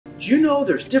Do you know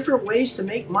there's different ways to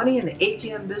make money in the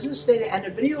ATM business? Stay to the end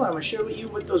of the video and I'm going to share with you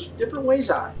what those different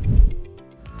ways are.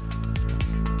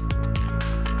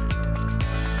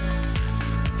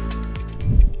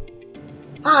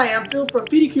 Hi, I'm Phil from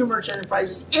PDQ Merchant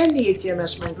Enterprises and the ATM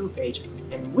Mastermind Group page,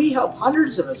 and we help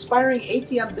hundreds of aspiring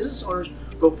ATM business owners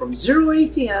go from 0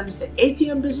 ATMs to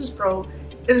ATM Business Pro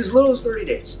in as little as 30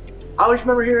 days. Always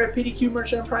remember, here at PDQ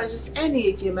Merchant Enterprises and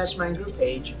the ATM Mastermind Group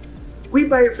page, we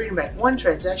buy your freedom back one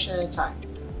transaction at a time.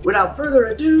 Without further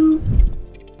ado,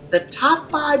 the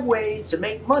top 5 ways to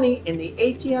make money in the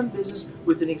ATM business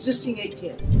with an existing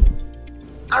ATM.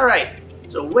 All right,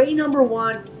 so way number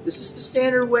 1, this is the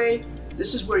standard way.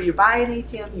 This is where you buy an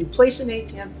ATM, you place an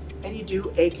ATM, and you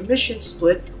do a commission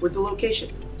split with the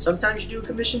location. Sometimes you do a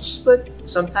commission split,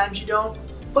 sometimes you don't,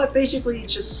 but basically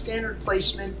it's just a standard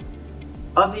placement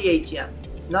of the ATM.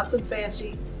 Nothing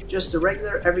fancy, just a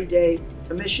regular everyday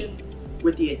commission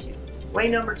with the ATM. Way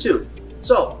number 2.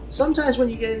 So sometimes when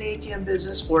you get an ATM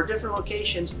business or different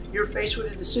locations, you're faced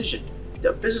with a decision.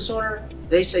 The business owner,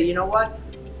 they say, you know what?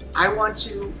 I want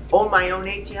to own my own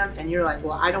ATM, and you're like,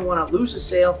 well, I don't want to lose a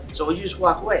sale, so you just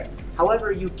walk away.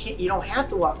 However, you don't have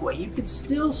to walk away. You can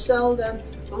still sell them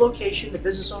the location, the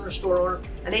business owner, store owner,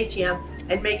 an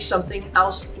ATM, and make something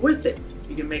else with it.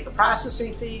 You can make a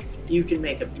processing fee, you can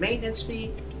make a maintenance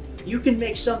fee, you can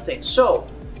make something. So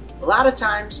a lot of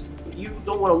times you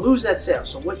don't want to lose that sale.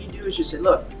 So what you do is you say,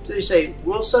 look, so you say,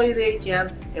 we'll sell you the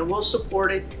ATM and we'll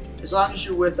support it. As long as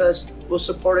you're with us, we'll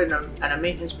support it on a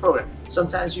maintenance program.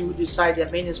 Sometimes you decide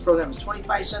that maintenance program is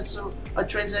 25 cents a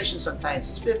transaction, sometimes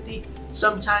it's 50,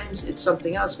 sometimes it's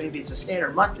something else, maybe it's a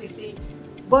standard monthly fee.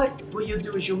 But what you'll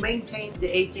do is you'll maintain the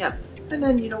ATM. And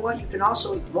then you know what, you can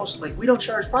also, we don't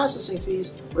charge processing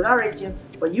fees with our ATM,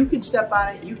 but you can step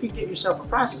on it, you can get yourself a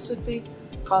processing fee,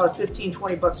 call it 15,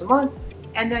 20 bucks a month,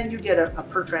 and then you get a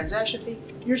per transaction fee.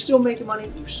 You're still making money.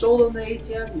 You sold on the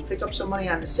ATM, you pick up some money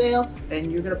on the sale,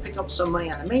 and you're going to pick up some money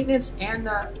on the maintenance and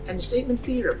the statement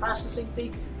fee or processing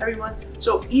fee every month.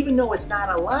 So even though it's not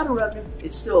a lot of revenue,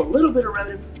 it's still a little bit of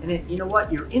revenue. And then, you know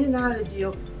what, you're in and out of the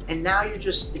deal, and now it's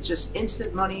just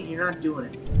instant money, and you're not doing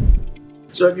anything.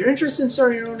 So if you're interested in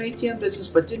starting your own ATM business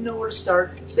but didn't know where to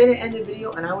start, stay to the end of the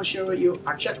video and I will share with you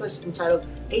our checklist entitled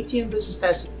ATM Business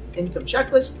Passive Income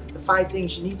Checklist, the 5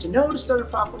 things you need to know to start a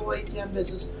profitable ATM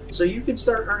business so you can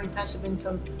start earning passive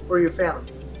income for your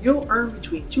family. You'll earn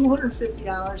between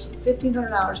 $250 and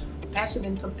 $1,500 of passive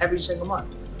income every single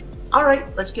month. All right,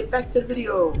 let's get back to the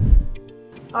video.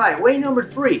 All right, way number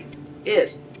 3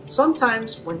 is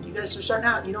sometimes when you guys are starting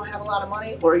out, you don't have a lot of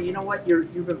money, or you know what,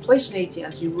 you've been placing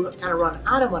ATMs, you kind of run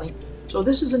out of money. So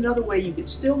this is another way you can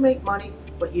still make money,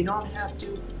 but you don't have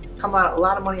to come out a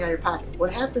lot of money out of your pocket.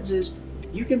 What happens is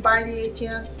you can buy the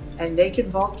ATM and they can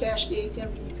vault cash the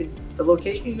ATM. The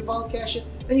location, you can vault cash it,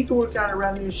 and you can work on a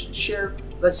revenue share,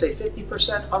 let's say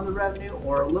 50% of the revenue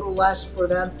or a little less for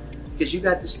them, because you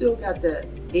still got the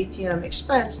ATM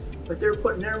expense, but they're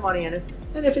putting their money in it.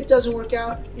 And if it doesn't work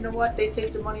out, you know what, they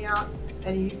take the money out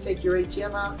and you take your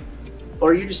ATM out,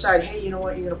 or you decide, hey, you know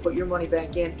what, you're going to put your money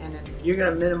back in and then you're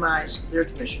going to minimize their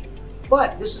commission.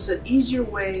 But this is an easier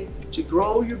way to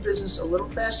grow your business a little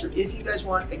faster if you guys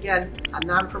want. Again, I'm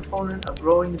not a proponent of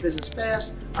growing the business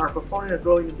fast. I'm a proponent of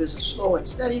growing the business slow and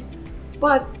steady.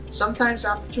 But sometimes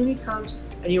opportunity comes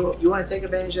and you want to take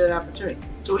advantage of that opportunity.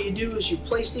 So what you do is you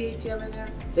place the ATM in there,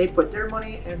 they put their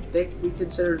money, and we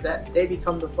consider that they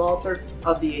become the vaulter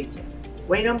of the ATM.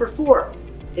 Way number 4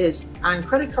 is on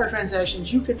credit card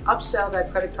transactions, you can upsell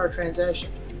that credit card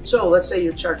transaction. So let's say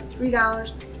you're charging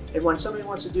 $3, and when somebody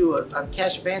wants to do a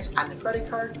cash advance on the credit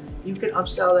card, you can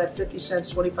upsell that 50 cents,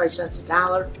 25 cents,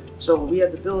 $1. So we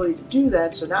have the ability to do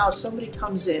that. So now if somebody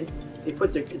comes in, they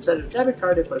put instead of a debit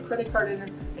card, they put a credit card in there,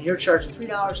 and you're charging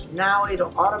 $3. Now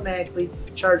it'll automatically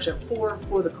charge them for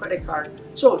the credit card.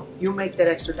 So you make that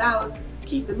extra $1.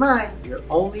 Keep in mind, you're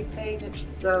only paying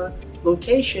the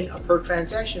location a per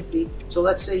transaction fee. So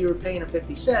let's say you were paying them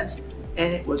 50 cents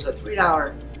and it was a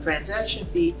 $3 transaction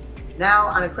fee. Now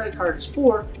on a credit card it's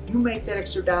 $4. You make that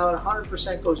extra $1,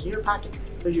 100% goes in your pocket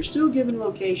because you're still giving the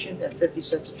location at 50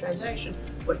 cents a transaction,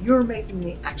 but you're making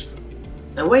the extra.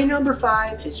 Now way number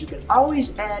 5 is you can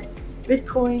always add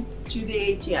Bitcoin to the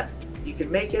ATM. You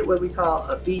can make it what we call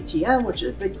a BTM, which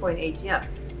is a Bitcoin ATM.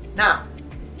 Now,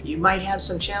 you might have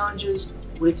some challenges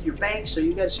with your bank, so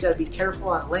you guys got to be careful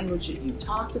on the language that you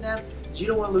talk to them, because you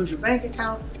don't want to lose your bank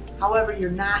account. However,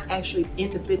 you're not actually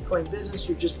in the Bitcoin business.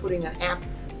 You're just putting an app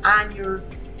on your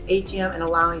ATM and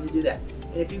allowing you to do that.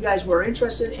 And if you guys were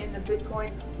interested in the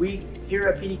Bitcoin, we here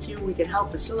at PDQ, we can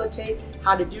help facilitate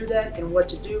how to do that and what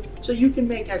to do so you can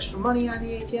make extra money on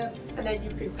the ATM, and then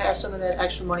you can pass some of that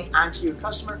extra money on to your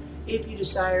customer. If you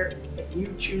desire, if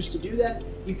you choose to do that,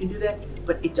 you can do that.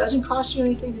 But it doesn't cost you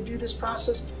anything to do this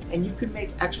process, and you can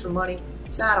make extra money.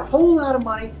 It's not a whole lot of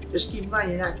money. Just keep in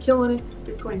mind, you're not killing it.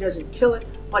 Bitcoin doesn't kill it,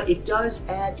 but it does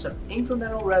add some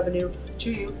incremental revenue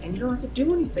to you, and you don't have to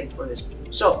do anything for this.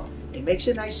 So it makes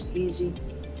it nice and easy,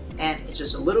 and it's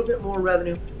just a little bit more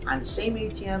revenue on the same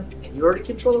ATM, and you already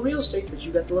control the real estate because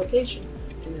you got the location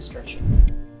in this picture.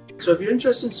 So if you're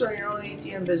interested in starting your own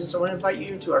ATM business, I want to invite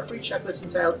you to our free checklist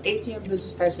entitled ATM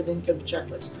Business Passive Income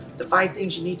Checklist. The 5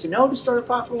 things you need to know to start a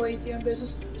profitable ATM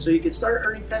business so you can start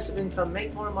earning passive income,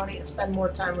 make more money, and spend more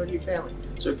time with your family.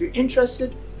 So if you're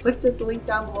interested, click the link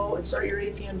down below and start your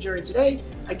ATM journey today.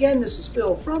 Again, this is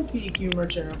Phil from PDQ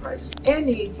Merchant Enterprises and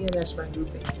the ATM Mastermind Group,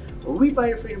 where we buy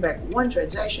your freedom back one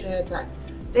transaction at a time.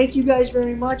 Thank you guys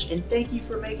very much, and thank you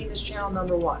for making this channel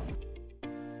 #1.